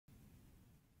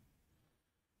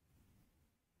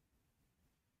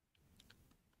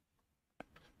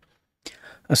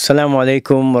Assalamu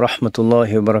alaikum wa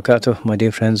rahmatullahi wa barakatuh. My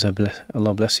dear friends,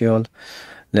 Allah bless you all.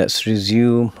 Let's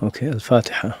resume. Okay,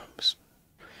 Al-Fatiha.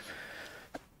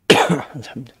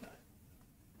 Alhamdulillah.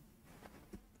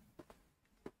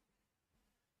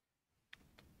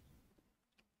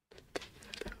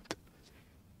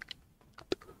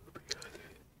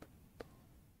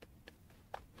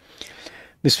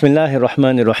 Bismillahir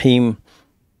Rahmanir Rahim.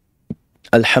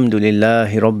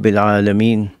 Alhamdulillahi Rabbil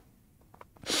Alameen.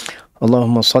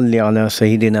 اللهم صل على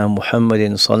سيدنا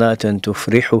محمد صلاة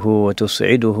تفرحه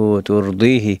وتسعده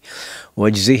وترضيه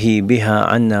واجزه بها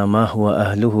عنا ما هو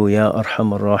أهله يا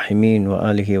أرحم الراحمين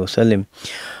وآله وسلم.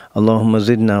 اللهم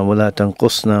زدنا ولا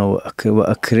تنقصنا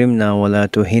وأكرمنا ولا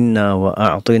تهنا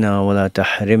وأعطنا ولا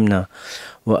تحرمنا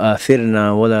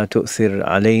وآثرنا ولا تؤثر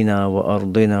علينا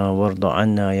وأرضنا وارض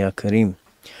عنا يا كريم.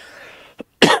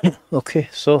 Okay,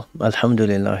 so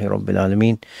Alhamdulillahi Rabbil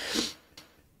Alameen.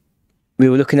 We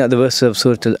were looking at the verse of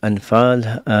Surah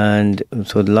al-Anfal, and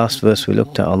so the last verse we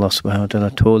looked at, Allah subhanahu wa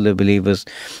ta'ala told the believers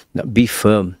that be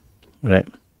firm, right?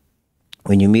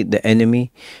 When you meet the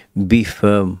enemy, be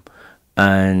firm.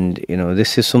 And, you know,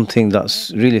 this is something that's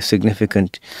really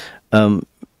significant. We're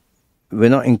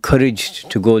not encouraged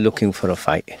to go looking for a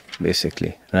fight,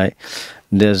 basically, right?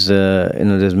 There's,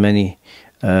 there's many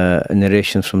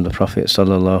narrations from the Prophet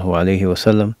sallallahu alaihi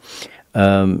wasallam.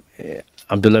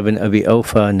 Abdullah bin Abi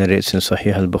Awfa narrates in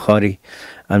Sahih al-Bukhari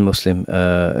and Muslim.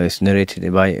 It's narrated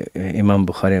by Imam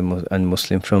Bukhari and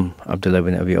Muslim from Abdullah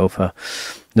bin Abi Awfa.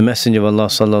 The Messenger of Allah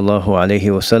sallallahu alayhi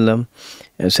wasallam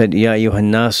said, Ya ayyuhan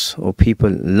nas, O people,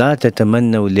 la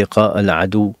tatamannaw liqa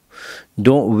al-adu.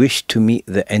 Don't wish to meet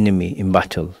the enemy in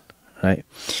battle, right?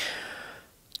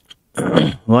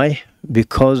 Why?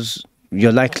 Because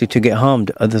you're likely to get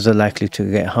harmed, others are likely to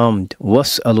get harmed.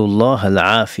 Was'alullah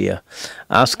al-afiyah.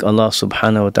 Ask Allah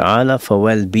subhanahu wa ta'ala for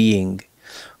well-being,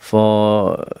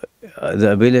 for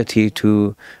the ability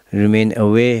to remain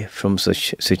away from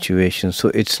such situations. So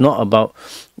it's not about,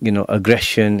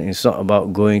 aggression, it's not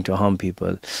about going to harm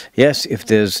people. Yes, if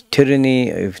there's tyranny,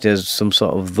 if there's some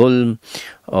sort of dhulm,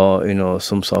 or,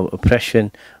 some sort of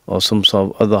oppression, or some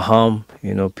sort of other harm,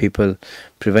 people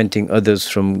preventing others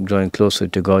from drawing closer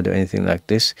to God or anything like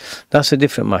this, that's a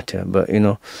different matter. But,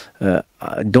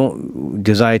 don't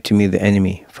desire to meet the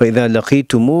enemy. فَإِذَا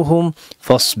لَقِيتُمُوهُمْ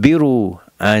فَاصْبِرُوا.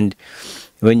 And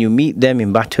when you meet them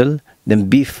in battle, then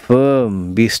be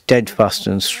firm, be steadfast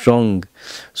and strong.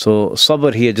 So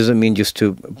sabr here doesn't mean just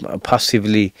to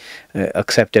passively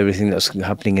accept everything that's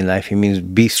happening in life. It means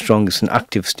be strong. It's an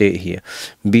active state here.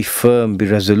 Be firm, be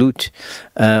resolute.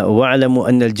 وَاعْلَمُوا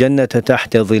أَنَّ الْجَنَّةَ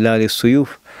تَحْتَ ظِلَالِ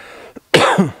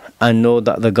السُّيُوفِ. And know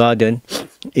that the garden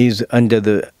is under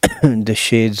the the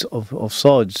shades of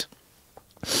swords.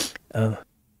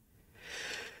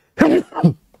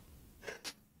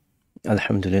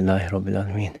 Alhamdulillah Rabbil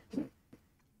Alameen.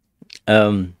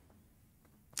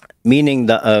 Meaning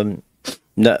that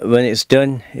that when it's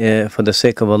done for the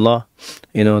sake of Allah,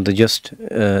 the just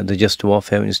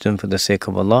warfare, when it's done for the sake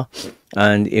of Allah,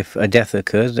 and if a death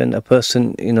occurs, then a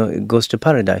person goes to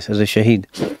paradise as a shaheed.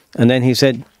 And then he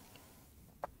said,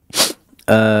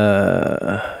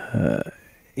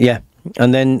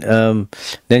 and then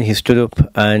he stood up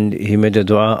and he made a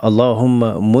dua,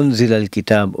 Allahumma munzil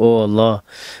al-kitab, O Allah,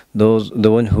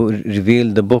 the one who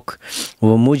revealed the book,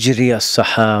 wa mujri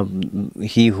as-sahab,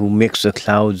 he who makes the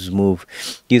clouds move.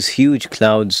 These huge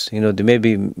clouds, they may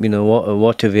be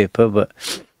water vapor, but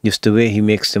just the way he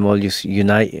makes them all just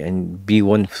unite and be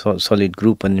one solid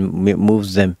group and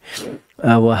moves them.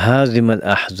 Wa hazim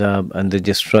al-ahzab, and the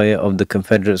destroyer of the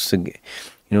confederates,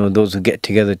 those who get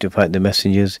together to fight the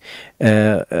messengers.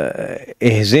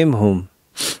 Ihzimhum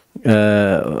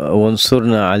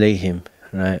wansurna alayhim.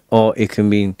 Right? Or it can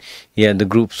mean, the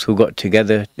groups who got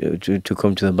together to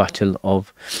come to the battle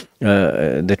of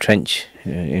the trench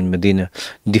in Medina.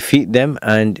 Defeat them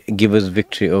and give us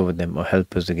victory over them, or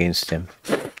help us against them.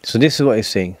 So this is what he's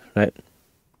saying, right?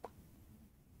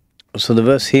 So the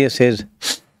verse here says,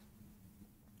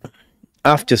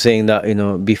 after saying that,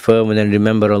 be firm and then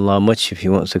remember Allah much if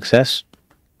you want success.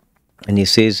 And he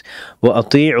says,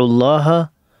 وَأَطِيعُوا اللَّهَ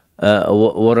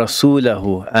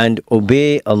وَرَسُولَهُ, and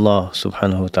obey Allah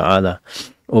subhanahu wa ta'ala.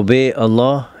 Obey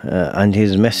Allah and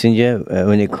His Messenger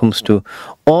when it comes to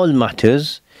all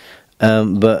matters,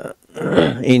 but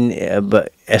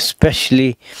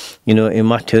especially, in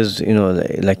matters,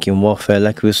 like in warfare,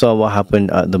 like we saw what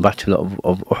happened at the Battle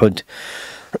of Uhud.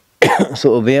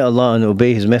 So obey Allah and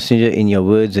obey His Messenger in your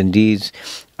words and deeds,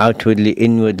 outwardly,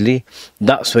 inwardly.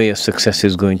 That's where your success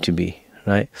is going to be,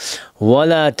 right?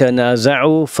 وَلَا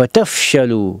تَنَازَعُوا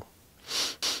فَتَفْشَلُوا.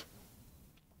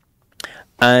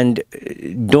 And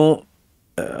don't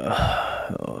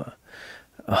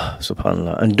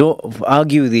subhanallah, and don't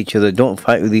argue with each other, don't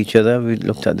fight with each other. We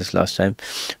looked at this last time.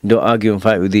 Don't argue and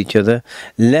fight with each other,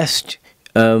 lest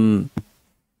how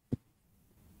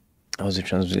was it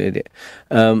translated?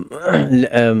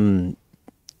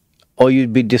 Or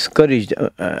you'd be discouraged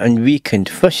and weakened.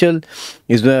 Fashal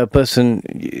is where a person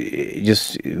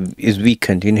just is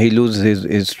weakened. You know, he loses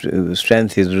his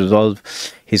strength, his resolve,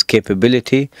 his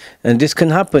capability, and this can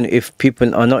happen if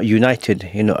people are not united.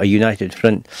 You know, a united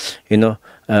front. You know,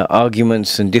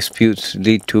 arguments and disputes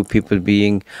lead to people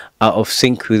being out of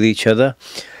sync with each other.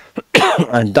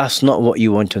 And that's not what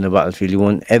you want on the battlefield. You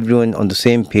want everyone on the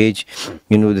same page,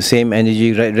 you know, the same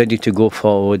energy, ready to go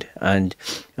forward and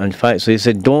fight. So he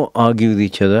said, don't argue with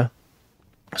each other.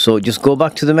 So just go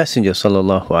back to the Messenger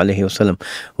sallallahu alaihi wasallam.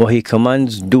 What he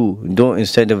commands, do. Don't,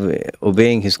 instead of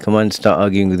obeying his commands, start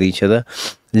arguing with each other,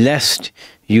 lest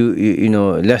you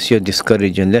know, lest you're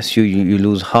discouraged, and lest you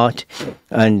lose heart,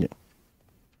 and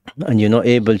you're not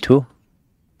able to.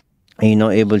 You're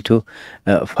not able to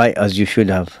fight as you should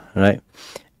have, right?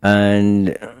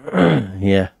 And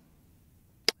yeah,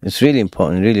 it's really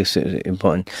important, really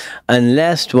important.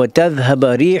 Unless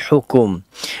وَتَذْهَبَ رِيحُكُمْ,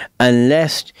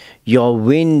 unless your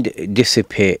wind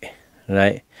dissipate,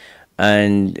 right?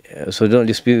 And so don't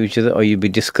dispute each other, or you'll be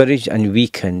discouraged and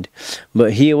weakened.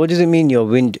 But here, what does it mean, your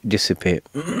wind dissipate?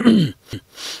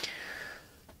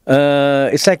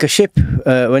 It's like a ship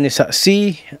when it's at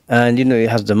sea, and you know, it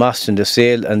has the mast and the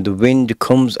sail, and the wind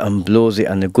comes and blows it,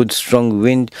 and a good strong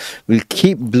wind will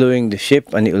keep blowing the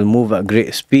ship, and it will move at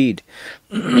great speed.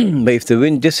 But if the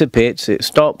wind dissipates, it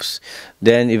stops,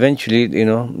 then eventually, you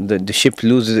know, the ship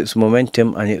loses its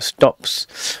momentum and it stops.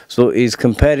 So he's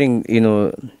comparing, you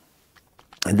know,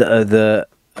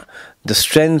 the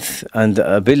strength and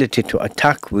the ability to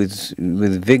attack with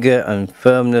vigor and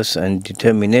firmness and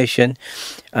determination,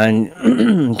 and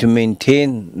to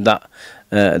maintain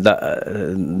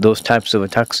those types of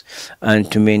attacks, and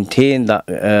to maintain that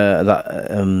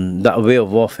way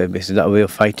of warfare, basically that way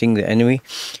of fighting the enemy.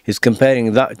 He's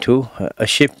comparing that to a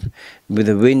ship with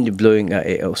the wind blowing at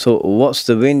it. So what's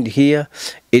the wind here?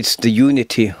 It's the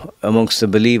unity amongst the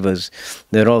believers.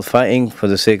 They're all fighting for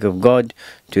the sake of God,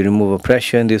 to remove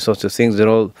oppression, these sorts of things. They're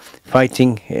all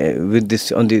fighting with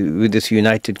this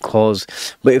united cause.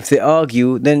 But if they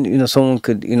argue, then, you know, someone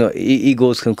could, you know,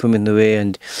 egos can come in the way,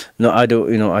 and no, I don't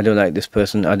like this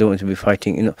person, I don't want to be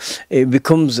fighting. You know, it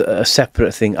becomes a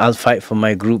separate thing. I'll fight for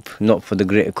my group, not for the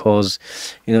greater cause.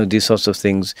 You know, these sorts of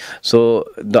things. So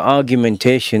the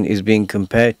argumentation is being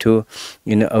compared to,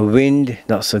 you know, a wind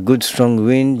that's a good strong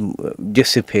wind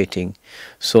dissipating.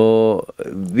 So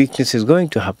weakness is going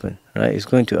to happen, right? It's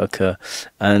going to occur,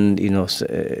 and you know,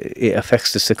 it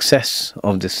affects the success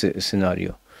of this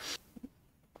scenario.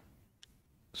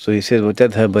 So he says,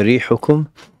 وَتَذْهَبَ رِيحُكُمْ,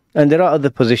 and there are other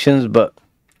positions, but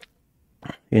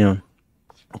you know,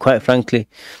 quite frankly,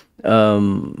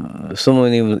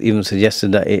 someone even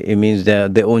suggested that it means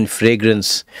their own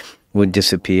fragrance would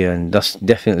disappear, and that's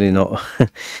definitely not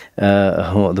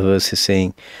what the verse is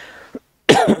saying.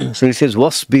 So he says,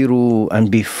 wasbiru,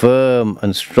 and be firm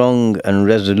and strong and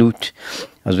resolute,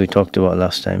 as we talked about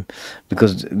last time,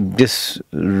 because this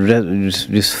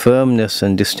firmness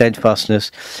and this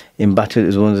steadfastness in battle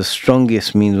is one of the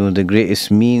strongest means, one of the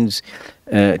greatest means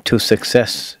to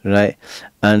success, right?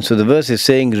 And so the verse is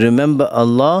saying, remember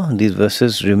Allah, these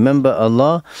verses, remember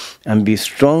Allah and be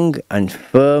strong and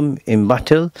firm in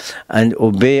battle, and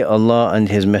obey Allah and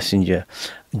His Messenger.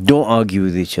 Don't argue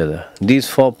with each other. These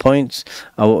 4 points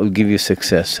are what will give you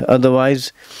success.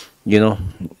 Otherwise, you know,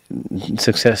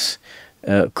 success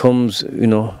comes, you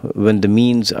know, when the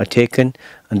means are taken,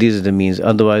 and these are the means.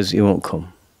 Otherwise, it won't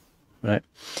come, right?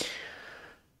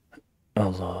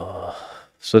 Allah.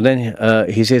 So then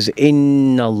he says,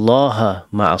 Inna Allaha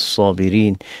ma'as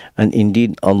sabirin, and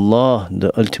indeed Allah,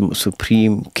 the ultimate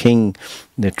supreme king,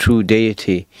 the true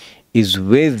deity, is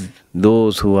with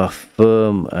those who are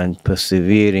firm and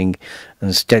persevering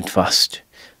and steadfast,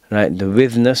 right? The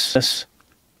witness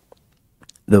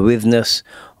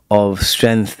of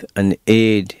strength and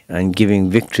aid and giving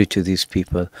victory to these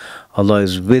people. Allah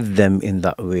is with them in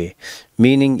that way.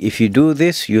 Meaning, if you do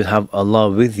this, you'll have Allah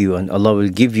with you, and Allah will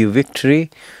give you victory,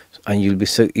 and you'll be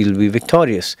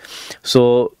victorious.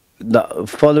 So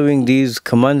following these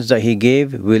commands that He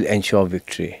gave will ensure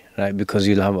victory, right? Because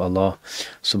you'll have Allah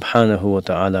subhanahu wa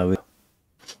ta'ala with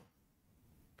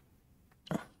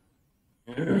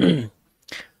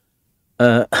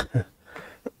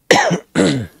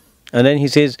and then he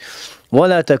says,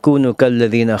 وَلَا تَكُونُوا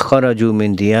كَالَّذِينَ خَرَجُوا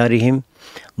مِنْ دِيَارِهِمْ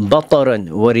بَطَرًا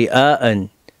وَرِئَاءَ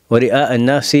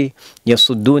النَّاسِ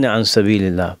يَصُدُّونَ عَنْ سَبِيلِ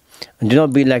اللَّهِ. And do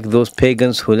not be like those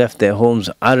pagans who left their homes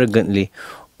arrogantly,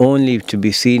 only to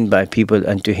be seen by people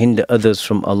and to hinder others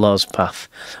from Allah's path.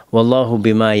 Wallahu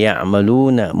bima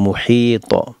ya'maluna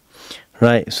muhita.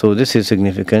 Right, so this is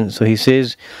significant. So he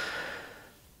says,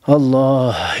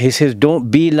 he says,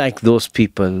 don't be like those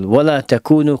people. وَلَا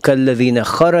تَكُونُوا كَالَّذِينَ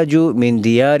خَرَجُوا مِنْ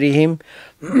دِيَارِهِمْ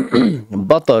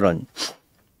بَطَرًا.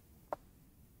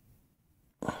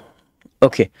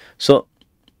 Okay, so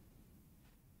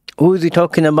who is he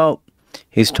talking about?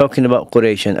 He's talking about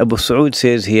Quraysh. And Abu Sa'ud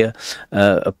says here,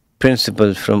 a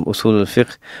principle from Usul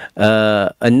al-Fiqh,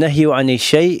 النهي عن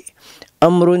الشيء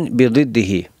أمر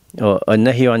بضده. Or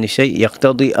النهي عن الشيء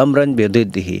يقتضي أمرا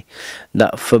بضده.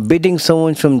 That forbidding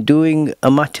someone from doing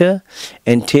a matter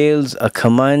entails a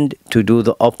command to do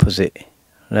the opposite.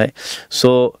 Right?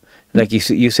 So, like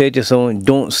you say to someone,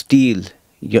 don't steal.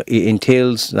 It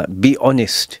entails that be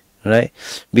honest. Right?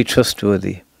 Be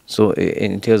trustworthy. So it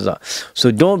entails that.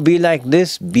 So don't be like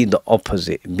this, be the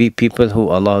opposite. Be people who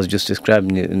Allah has just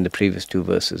described in the previous two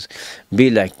verses. Be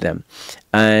like them.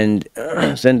 And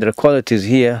then there are qualities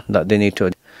here that they need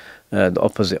to the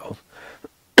opposite of.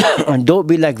 And don't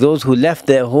be like those who left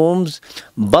their homes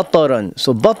bataran.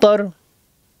 So batar,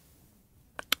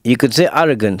 you could say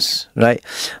arrogance, right?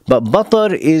 But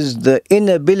batar is the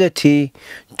inability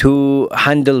to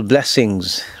handle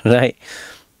blessings, right?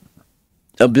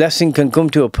 A blessing can come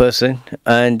to a person,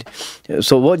 and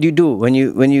so what do you do when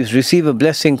you receive a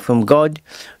blessing from God?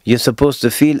 You're supposed to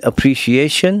feel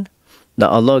appreciation that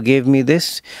Allah gave me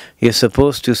this. You're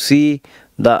supposed to see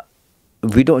that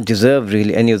we don't deserve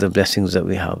really any of the blessings that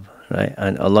we have, right?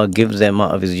 And Allah gives them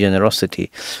out of His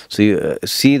generosity. So you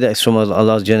see that it's from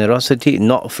Allah's generosity,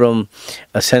 not from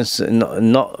a sense,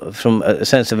 not from a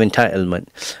sense of entitlement.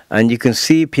 And you can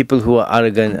see people who are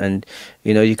arrogant, and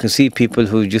you can see people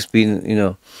who've just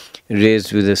been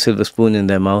raised with a silver spoon in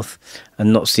their mouth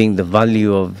and not seeing the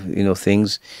value of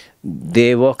things.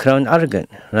 They walk around arrogant,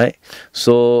 right?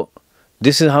 So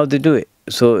this is how they do it.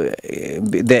 So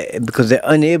because they're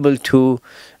unable to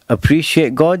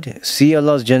appreciate God, see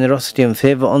Allah's generosity and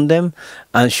favor on them,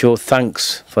 and show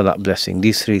thanks for that blessing.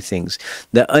 These three things.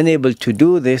 They're unable to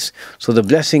do this, so the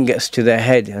blessing gets to their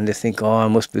head and they think, oh, I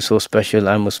must be so special,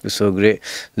 I must be so great,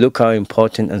 look how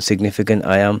important and significant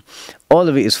I am. All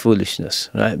of it is foolishness,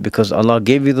 right? Because Allah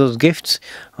gave you those gifts,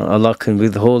 and Allah can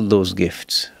withhold those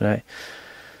gifts, right?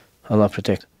 Allah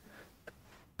protect.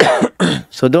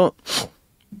 So don't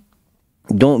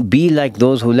be like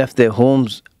those who left their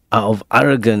homes out of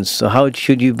arrogance. So how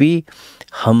should you be?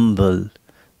 Humble,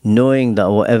 knowing that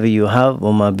whatever you have,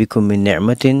 وَمَا بِكُم مِّن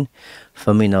نِعْمَةٍ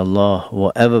فَمِنَ اللَّهِ,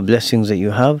 whatever blessings that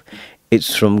you have,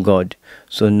 it's from God.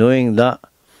 So knowing that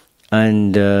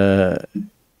and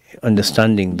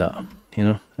understanding that,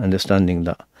 understanding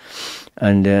that.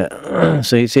 And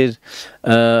so he says,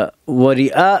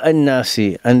 وَرِئَاءَ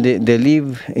النَّاسِ, and they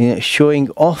leave showing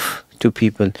off to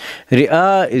people.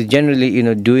 Ri'a is generally,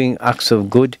 doing acts of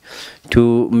good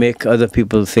to make other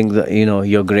people think that,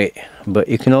 you're great. But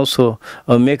you can also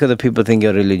make other people think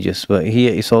you're religious. But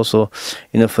here it's also,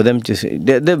 for them to see,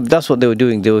 that's what they were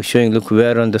doing. They were showing, look,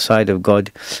 we're on the side of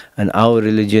God, and our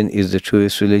religion is the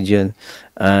truest religion.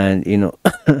 And,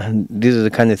 these are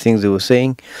the kind of things they were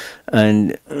saying.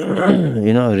 And,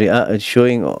 Ri'a,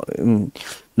 showing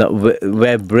that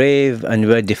we're brave and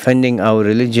we're defending our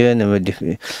religion,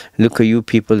 and look at you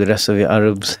people, the rest of the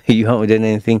Arabs, you haven't done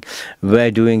anything,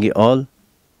 we're doing it all.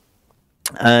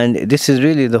 And this is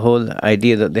really the whole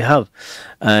idea that they have.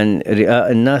 And Ri'a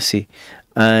al-Nasi.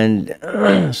 And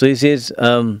so he says,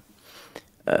 Bataran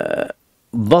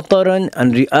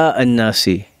and Ri'a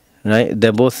al-Nasi, right?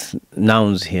 They're both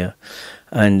nouns here.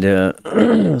 And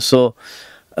so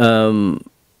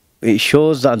it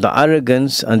shows that the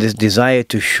arrogance and this desire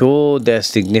to show their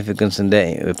significance and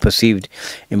their perceived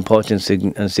importance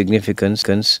and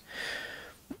significance,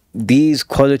 these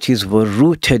qualities were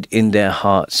rooted in their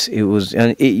hearts. You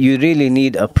really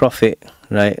need a prophet,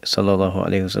 right, sallallahu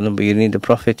alaihi wasallam, but you need a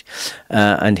prophet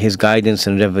and his guidance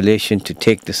and revelation to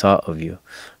take this out of you,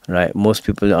 right? Most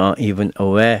people aren't even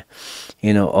aware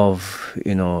of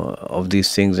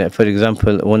these things. For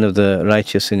example, one of the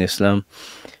righteous in Islam,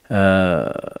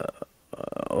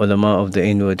 ulama of the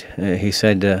inward, he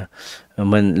said,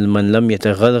 man lam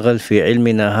yataghalghal fi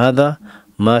ilmina hadha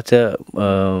mata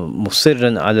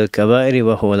musirran ala al-kaba'iri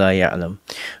wa huwa la ya'lam.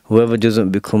 Whoever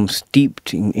doesn't become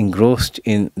steeped, engrossed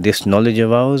in this knowledge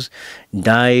of ours,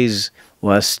 dies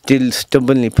while still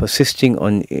stubbornly persisting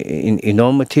in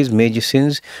enormities, major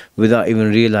sins, without even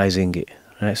realizing it.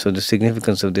 Right? So the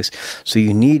significance of this. So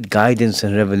you need guidance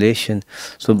and revelation.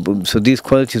 So these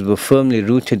qualities were firmly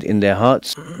rooted in their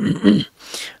hearts.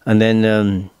 And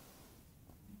then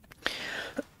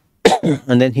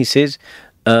And then he says,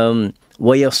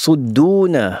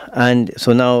 وَيَصُدُّونَ, and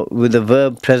so now with the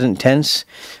verb present tense,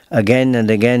 again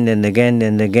and again and again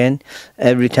and again,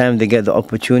 every time they get the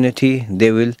opportunity,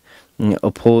 they will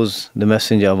oppose the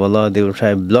Messenger of Allah. They will try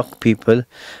to block people.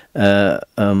 They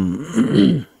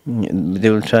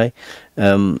will try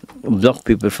block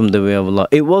people from the way of Allah.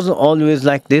 It wasn't always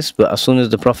like this, but as soon as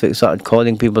the Prophet started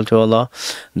calling people to Allah,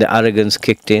 the arrogance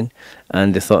kicked in,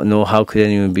 and they thought, no, how could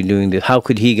anyone be doing this? How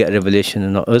could he get revelation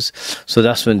and not us? So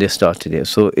that's when they started it.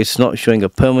 So it's not showing a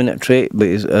permanent trait, but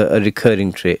it's a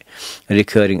recurring trait, a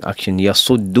recurring action.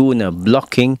 Yasudduna,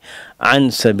 blocking, an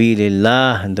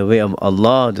sabilillah, and the way of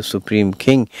Allah, the Supreme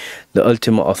King, the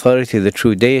ultimate authority, the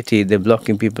true deity. They're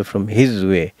blocking people from His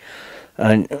way.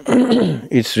 And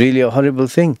it's really a horrible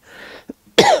thing.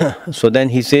 So then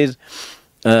he says,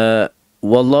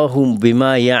 Wallahu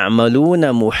bima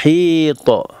ya'maluna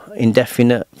muhit,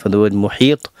 indefinite for the word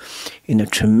muhit, in a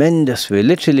tremendous way.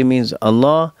 Literally means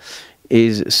Allah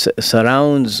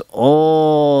surrounds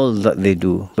all that they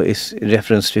do. But it's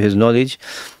reference to His knowledge,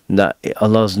 that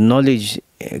Allah's knowledge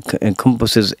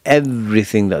encompasses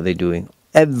everything that they're doing.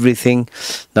 Everything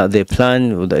that they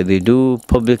plan, that they do,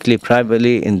 publicly,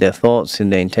 privately, in their thoughts, in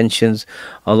their intentions,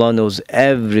 Allah knows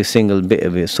every single bit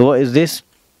of it. So what is this?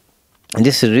 And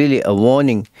this is really a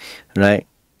warning, right?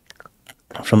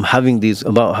 From having these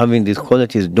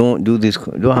qualities. Don't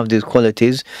have these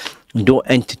qualities. Don't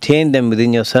entertain them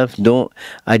within yourself. Don't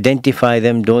identify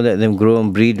them. Don't let them grow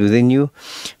and breed within you,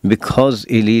 because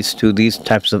it leads to these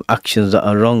types of actions that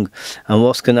are wrong. And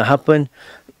what's going to happen?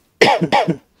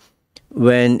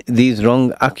 When these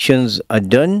wrong actions are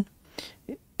done,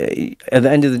 at the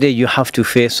end of the day, you have to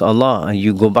face Allah, and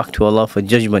you go back to Allah for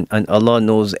judgment, and Allah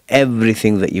knows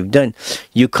everything that you've done.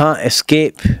 You can't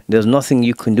escape. There's nothing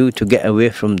you can do to get away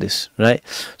from this, right?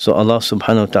 So Allah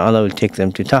subhanahu wa ta'ala will take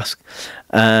them to task.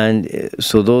 And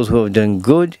so those who have done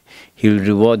good, He'll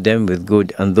reward them with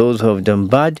good, and those who have done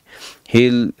bad,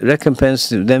 He'll recompense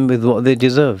them with what they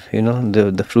deserve,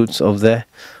 the fruits of their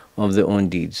own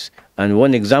deeds. And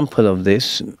one example of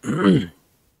this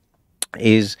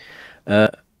is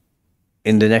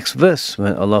in the next verse,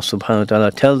 when Allah subhanahu wa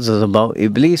ta'ala tells us about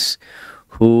Iblis,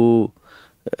 who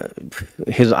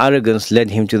his arrogance led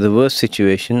him to the worst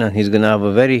situation, and he's going to have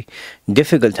a very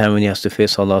difficult time when he has to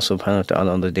face Allah subhanahu wa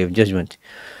ta'ala on the Day of Judgment.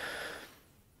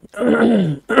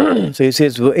 So he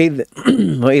says, وَإِذْ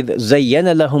زَيَّنَ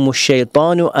لَهُمُ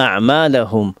الشَّيْطَانُ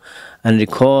أَعْمَالَهُم, and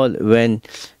recall when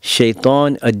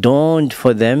Shaitan adorned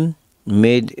for them,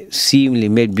 made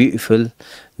beautiful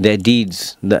their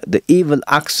deeds, that the evil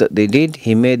acts that they did,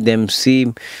 He made them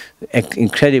seem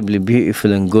incredibly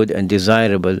beautiful and good and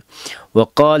desirable.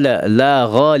 وَقَالَ لَا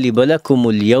غَالِبَ لَكُمُ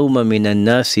الْيَوْمَ مِنَ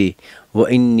النَّاسِ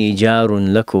وَإِنِّي جَارٌ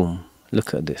لَكُمْ.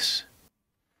 Look at this.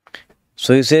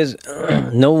 So he says,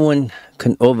 no one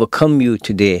can overcome you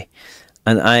today,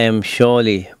 and I am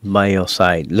surely by your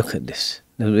side. Look at this.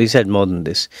 He said more than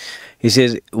this. He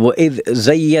says, وَإِذْ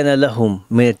زَيَّنَ لَهُمْ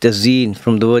مِنَ التَّزْيِينِ,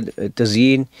 from the word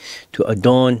tazyin, to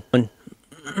adorn,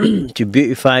 to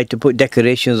beautify, to put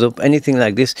decorations up, anything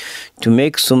like this, to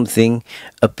make something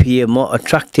appear more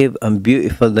attractive and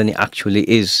beautiful than it actually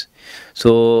is.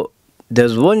 So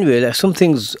there's one way, like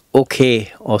something's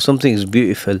okay or something's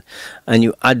beautiful, and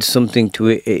you add something to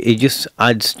it, it just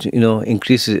adds,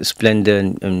 increases its splendor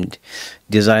and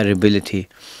desirability.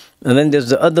 And then there's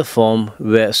the other form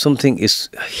where something is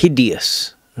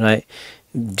hideous, right?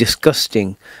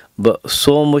 Disgusting, but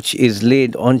so much is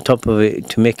laid on top of it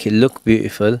to make it look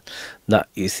beautiful that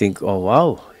you think, oh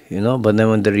wow, but then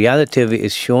when the reality of it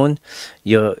is shown,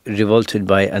 you're revolted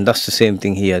by it. And that's the same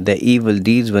thing here. Their evil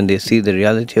deeds, when they see the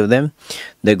reality of them,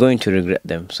 they're going to regret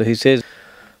them. So he says,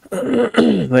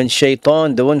 when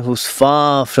Shaitan, the one who's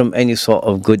far from any sort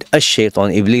of good,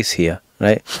 Shaitan, Iblis here,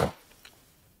 right?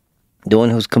 The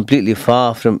one who's completely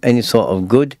far from any sort of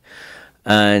good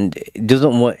and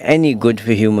doesn't want any good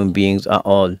for human beings at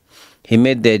all. He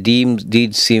made their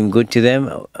deeds seem good to them.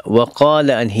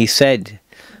 وَقَالَ, and he said,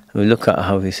 we look at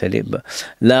how he said it, but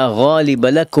لَا غَالِبَ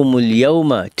لَكُمُ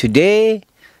الْيَوْمَ, today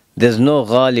there's no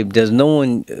ghalib, there's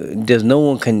no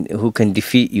one who can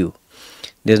defeat you.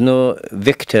 There's no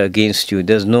victor against you.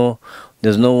 There's no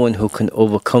one who can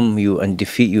overcome you and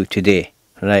defeat you today.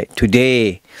 Right,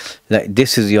 today, like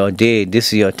this is your day,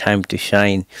 this is your time to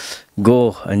shine.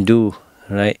 Go and do,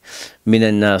 right?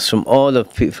 Minan nas, from all the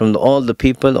people,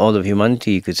 all of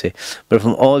humanity, you could say, but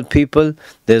from all people,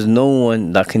 there's no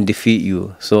one that can defeat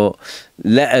you. So,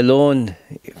 let alone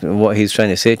what he's trying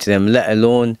to say to them, let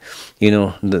alone,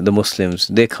 the Muslims,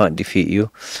 they can't defeat you.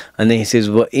 And then he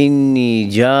says, "Wa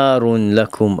inni jarun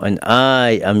lakum," and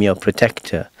I am your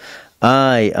protector.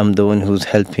 I am the one who's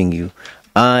helping you.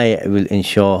 I will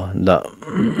ensure that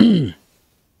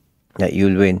that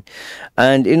you'll win.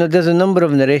 And there's a number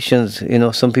of narrations.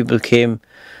 Some people came,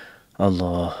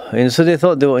 Allah, so they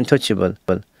thought they were untouchable.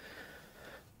 But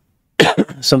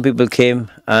some people came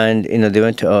and they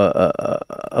went to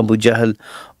Abu Jahl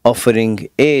offering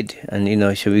aid,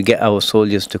 and should we get our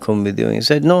soldiers to come with you? And he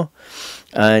said no,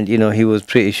 and he was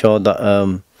pretty sure that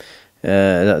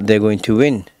that they're going to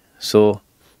win. So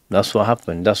that's what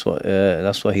happened. That's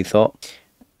what he thought,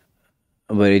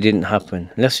 but it didn't happen.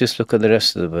 Let's just look at the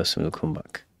rest of the verse and we'll come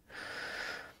back.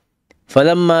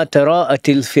 فَلَمَّا تَرَاءَتِ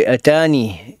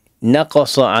الْفِئَتَانِ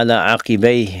نَقَصَ عَلَى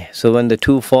عَقِبَيْهِ. So when the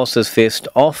two forces faced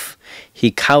off,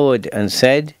 he cowered and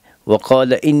said,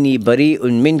 وَقَالَ إِنِّي بَرِيءٌ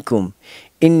مِّنْكُمْ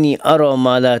إِنِّي أَرَى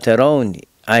مَا لَا تَرَوْنِ.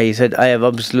 I said, I have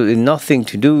absolutely nothing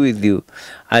to do with you.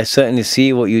 I certainly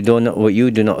see what you do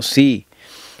not see.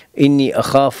 إِنِّي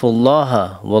أَخَافُ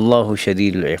اللَّهَ وَاللَّهُ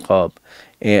شَدِيدُ الْعِقَابِ.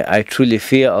 I truly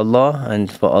fear Allah,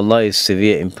 and for Allah is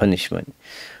severe in punishment.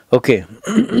 Okay,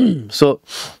 so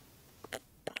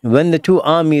when the two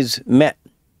armies met,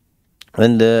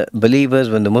 when the believers,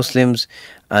 when the Muslims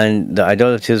and the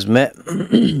idolaters met,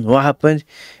 what happened?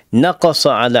 نَقَصَ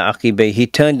عَلَى عَقِبَيْهِ. He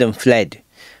turned and fled.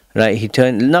 Right? He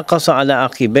turned. نَقَصَ عَلَى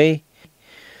عَقِبَيْهِ.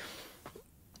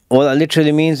 What that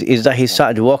literally means is that he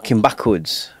started walking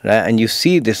backwards, right? And you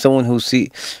see this, someone who's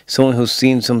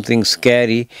seen something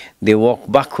scary, they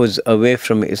walk backwards away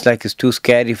from it. It's like it's too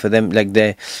scary for them. Like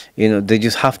they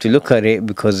just have to look at it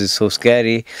because it's so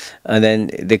scary, and then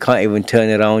they can't even turn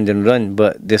around and run.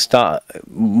 But they start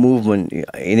movement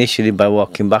initially by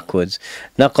walking backwards.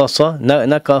 نَقَصَ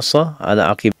عَلَى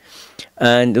عَقِبَيْهِ.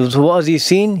 And so what has he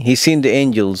seen? He's seen the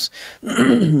angels.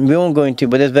 We won't go into,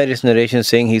 but there's various narrations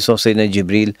saying he saw Sayyidina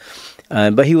Jibreel.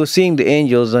 But he was seeing the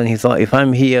angels, and he thought, if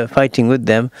I'm here fighting with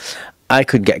them, I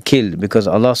could get killed, because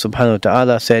Allah subhanahu wa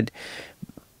ta'ala said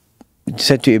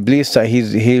to Iblis that he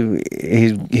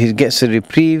gets a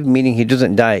reprieve, meaning he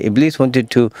doesn't die. Iblis wanted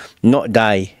to not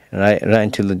die, right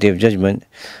until the Day of Judgment,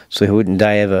 so he wouldn't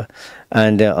die ever.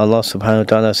 And Allah subhanahu wa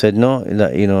ta'ala said no,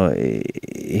 that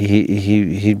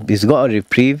he's got a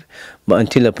reprieve, but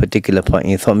until a particular point.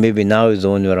 He thought maybe now is the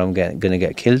one where I'm gonna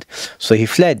get killed, so he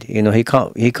fled. He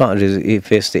can't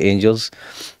face the angels,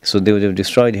 so they would have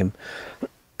destroyed him.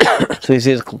 So he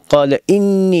says قال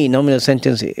إني, nominal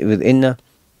sentence with inna,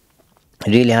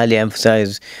 really highly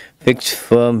emphasized, fixed,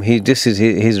 firm. This is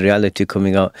his reality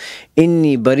coming out.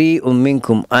 Inni bari'un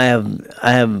minkum. I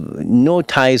have no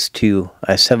ties to you.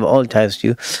 I sever all ties to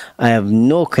you. I have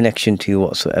no connection to you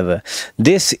whatsoever.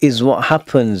 This is what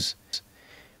happens.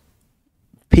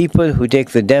 People who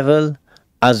take the devil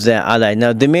as their ally.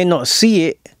 Now they may not see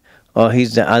it, or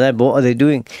he's the ally, but what are they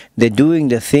doing? They're doing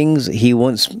the things he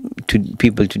wants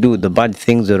people to do, the bad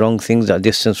things, the wrong things that are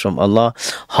distance from Allah,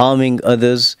 harming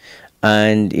others,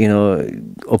 and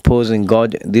opposing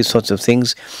God, these sorts of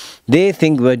things. They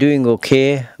think we're doing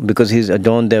okay because he's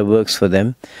adorned their works for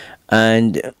them,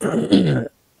 and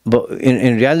but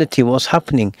in reality, what's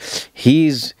happening?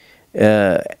 He's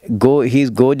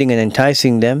goading and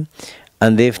enticing them,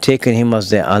 and they've taken him as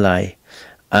their ally.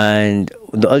 And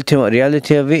the ultimate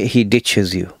reality of it, he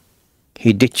ditches you.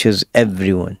 He ditches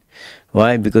everyone.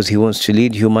 Why? Because he wants to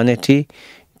lead humanity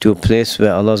to a place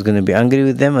where Allah is going to be angry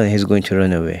with them, and he's going to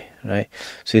run away. Right?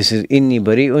 So he says, Inni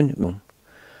bari'un.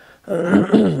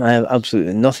 I have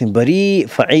absolutely nothing. Bari,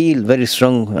 fa'il, very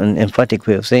strong and emphatic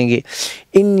way of saying it.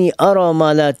 Inni ara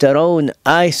ma la tarawun.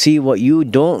 I see what you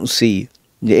don't see.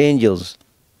 The angels.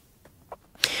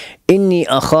 Inni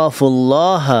akhafu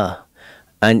Allah.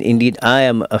 And indeed I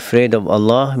am afraid of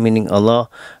Allah, meaning Allah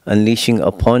unleashing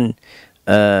upon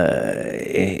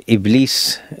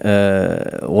Iblis,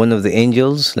 one of the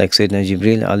angels, like Sayyidina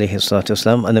Jibreel alayhi salatu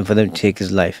wasalam, and then for them to take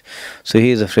his life. So he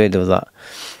is afraid of that.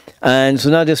 And so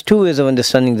now there's two ways of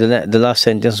understanding the last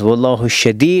sentence. Wallahu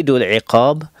shadidul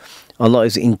iqab. Allah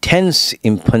is intense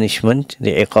in punishment.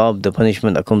 The iqab, the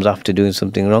punishment that comes after doing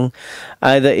something wrong.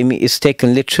 Either it's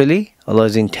taken literally, Allah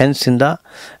is intense in that.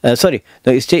 It's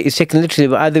taken literally,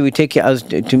 but either we take it as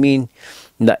to mean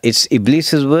that it's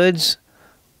Iblis's words,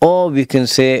 or we can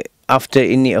say after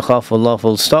inni akhafu Allah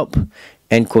full stop,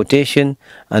 end quotation,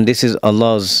 and this is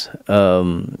Allah's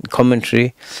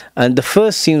commentary. And the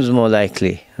first seems more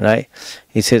likely, right?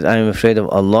 He says, I am afraid of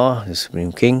Allah, the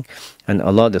Supreme King, and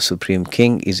Allah, the Supreme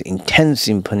King, is intense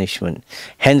in punishment.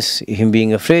 Hence, him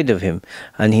being afraid of him,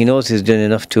 and he knows he's done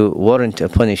enough to warrant a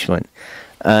punishment.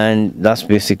 And that's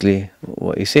basically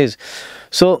what he says.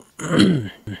 So,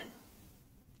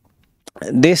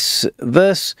 this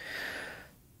verse,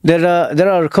 there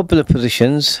are a couple of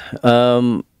positions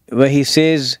where he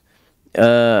says,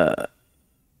 I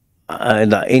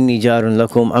that inni jarun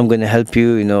lakum, I'm going to help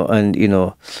you, and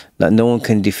that no one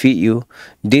can defeat you.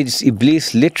 Did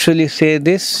Iblis literally say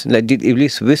this? Like, did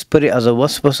Iblis whisper it as a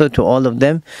waswasa to all of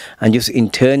them and just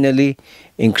internally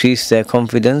increase their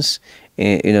confidence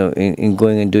in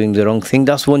going and doing the wrong thing?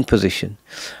 That's one position.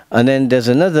 And then there's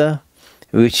another,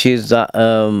 which is that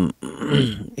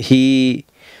he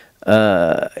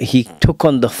took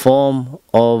on the form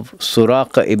of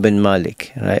Suraqa ibn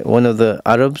Malik, right? One of the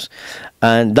Arabs,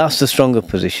 and that's the stronger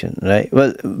position, right?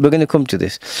 Well, we're going to come to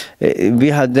this.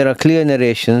 There are clear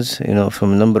narrations,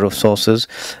 from a number of sources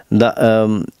that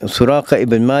Suraqa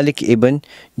ibn Malik ibn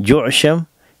Ju'sham,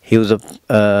 he was a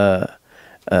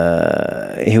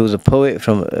poet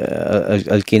from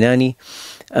Al-Kinani,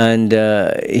 and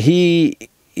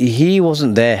he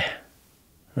wasn't there.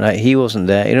 Right, he wasn't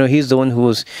there. He's the one who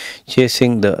was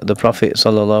chasing the Prophet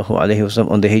sallallahu alaihi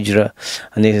wasallam on the hijrah,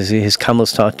 and his camel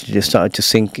started to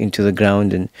sink into the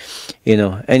ground, and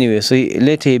anyway. So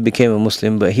later he became a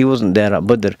Muslim, but he wasn't there at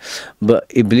Badr. But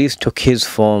Iblis took his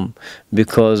form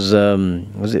because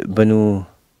was it Banu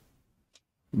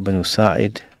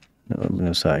Sa'id? No,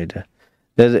 Banu Sa'id.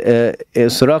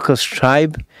 Suraqa's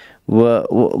tribe were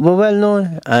well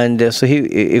known, and so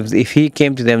if he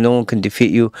came to them, no one can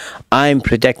defeat you. I'm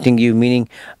protecting you, meaning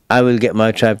I will get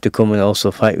my tribe to come and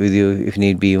also fight with you if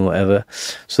need be and whatever.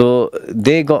 So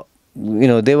they got,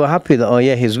 they were happy that, oh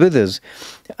yeah, he's with us,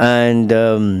 and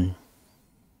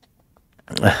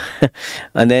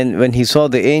and then when he saw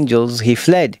the angels, he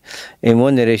fled. In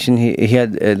one narration, he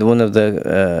had one of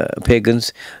the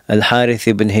pagans, Al-Harith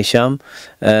ibn Hisham,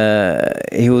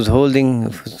 he was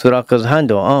holding Suraqa's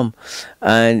hand or arm,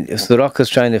 and Suraqa's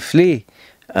trying to flee,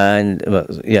 and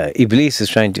Iblis is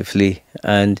trying to flee,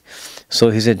 and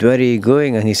so he said, where are you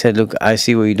going? And he said, look, I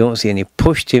see what you don't see, and he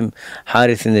pushed him,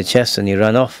 Harith, in the chest, and he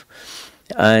ran off.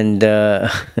 And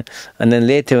and then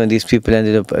later, when these people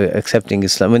ended up accepting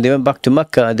Islam, when they went back to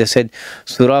Mecca, they said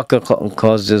Suraqa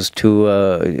caused us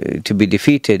to be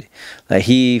defeated. Like,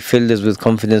 he filled us with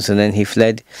confidence, and then he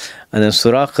fled. And then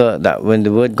Suraqa, that when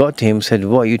the word got to him, said,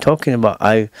 what are you talking about?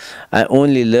 I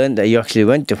only learned that you actually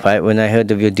went to fight when I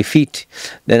heard of your defeat.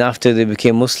 Then after they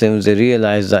became Muslims, they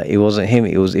realized that it wasn't him,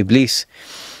 it was Iblis.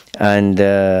 And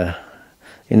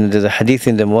there's a hadith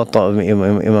in the Muwatta of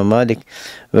Imam Malik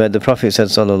where the Prophet said,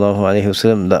 sallallahu alaihi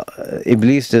wasallam, that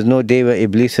Iblis, there's no day where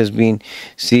Iblis has been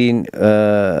seen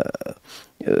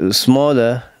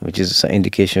smaller, which is an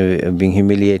indication of being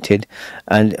humiliated,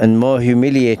 and more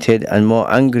humiliated and more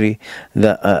angry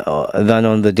than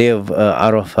on the day of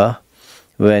Arafah,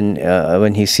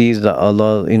 when he sees that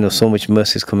Allah, so much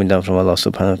mercy is coming down from Allah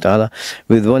subhanahu wa ta'ala,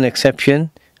 with one exception,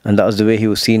 and that was the way he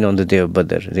was seen on the day of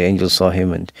Badr. The angels saw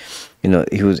him, and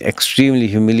he was extremely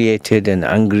humiliated and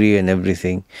angry and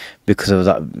everything because of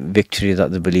that victory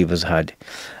that the believers had.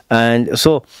 And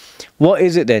so, what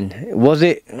is it then? Was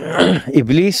it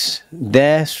Iblis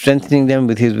there strengthening them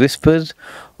with his whispers,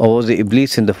 or was it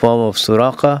Iblis in the form of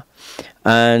Suraqa?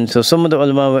 And so some of the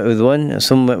ulama went with one,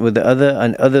 some went with the other,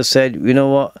 and others said, you know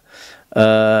what,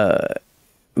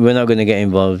 we're not going to get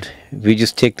involved. We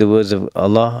just take the words of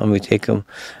Allah and we take them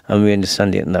and we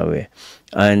understand it in that way.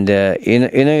 And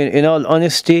in all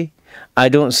honesty, I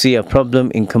don't see a problem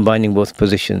in combining both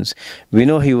positions. We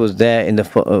know he was there in the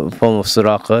form of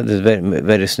Suraqa. There's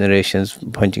various narrations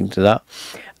pointing to that,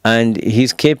 and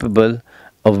he's capable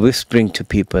of whispering to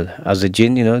people as a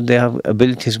jinn. They have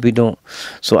abilities we don't.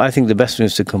 So I think the best one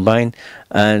is to combine.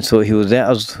 And so he was there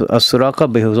as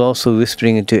Suraqa, but he was also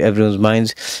whispering into everyone's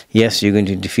minds, yes, you're going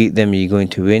to defeat them, you're going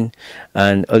to win.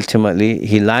 And ultimately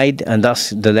he lied, and that's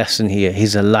the lesson here.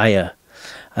 He's a liar,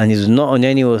 and he's not on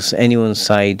anyone's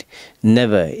side,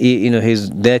 never. He's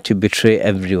there to betray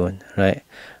everyone, right?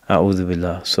 A'udhu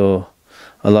billah. So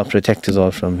Allah protect us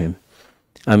all from him.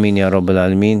 Ameen ya Rabbal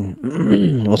Alameen.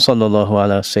 Wa sallallahu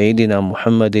ala Sayyidina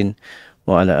Muhammadin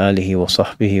wa ala alihi wa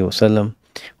sahbihi wa sallam.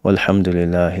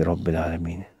 Walhamdulillahi Rabbil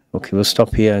Alameen. Okay, we'll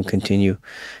stop here and continue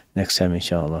next time,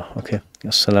 inshallah. Okay.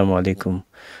 Assalamu alaikum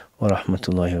wa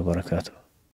rahmatullahi wa barakatuh.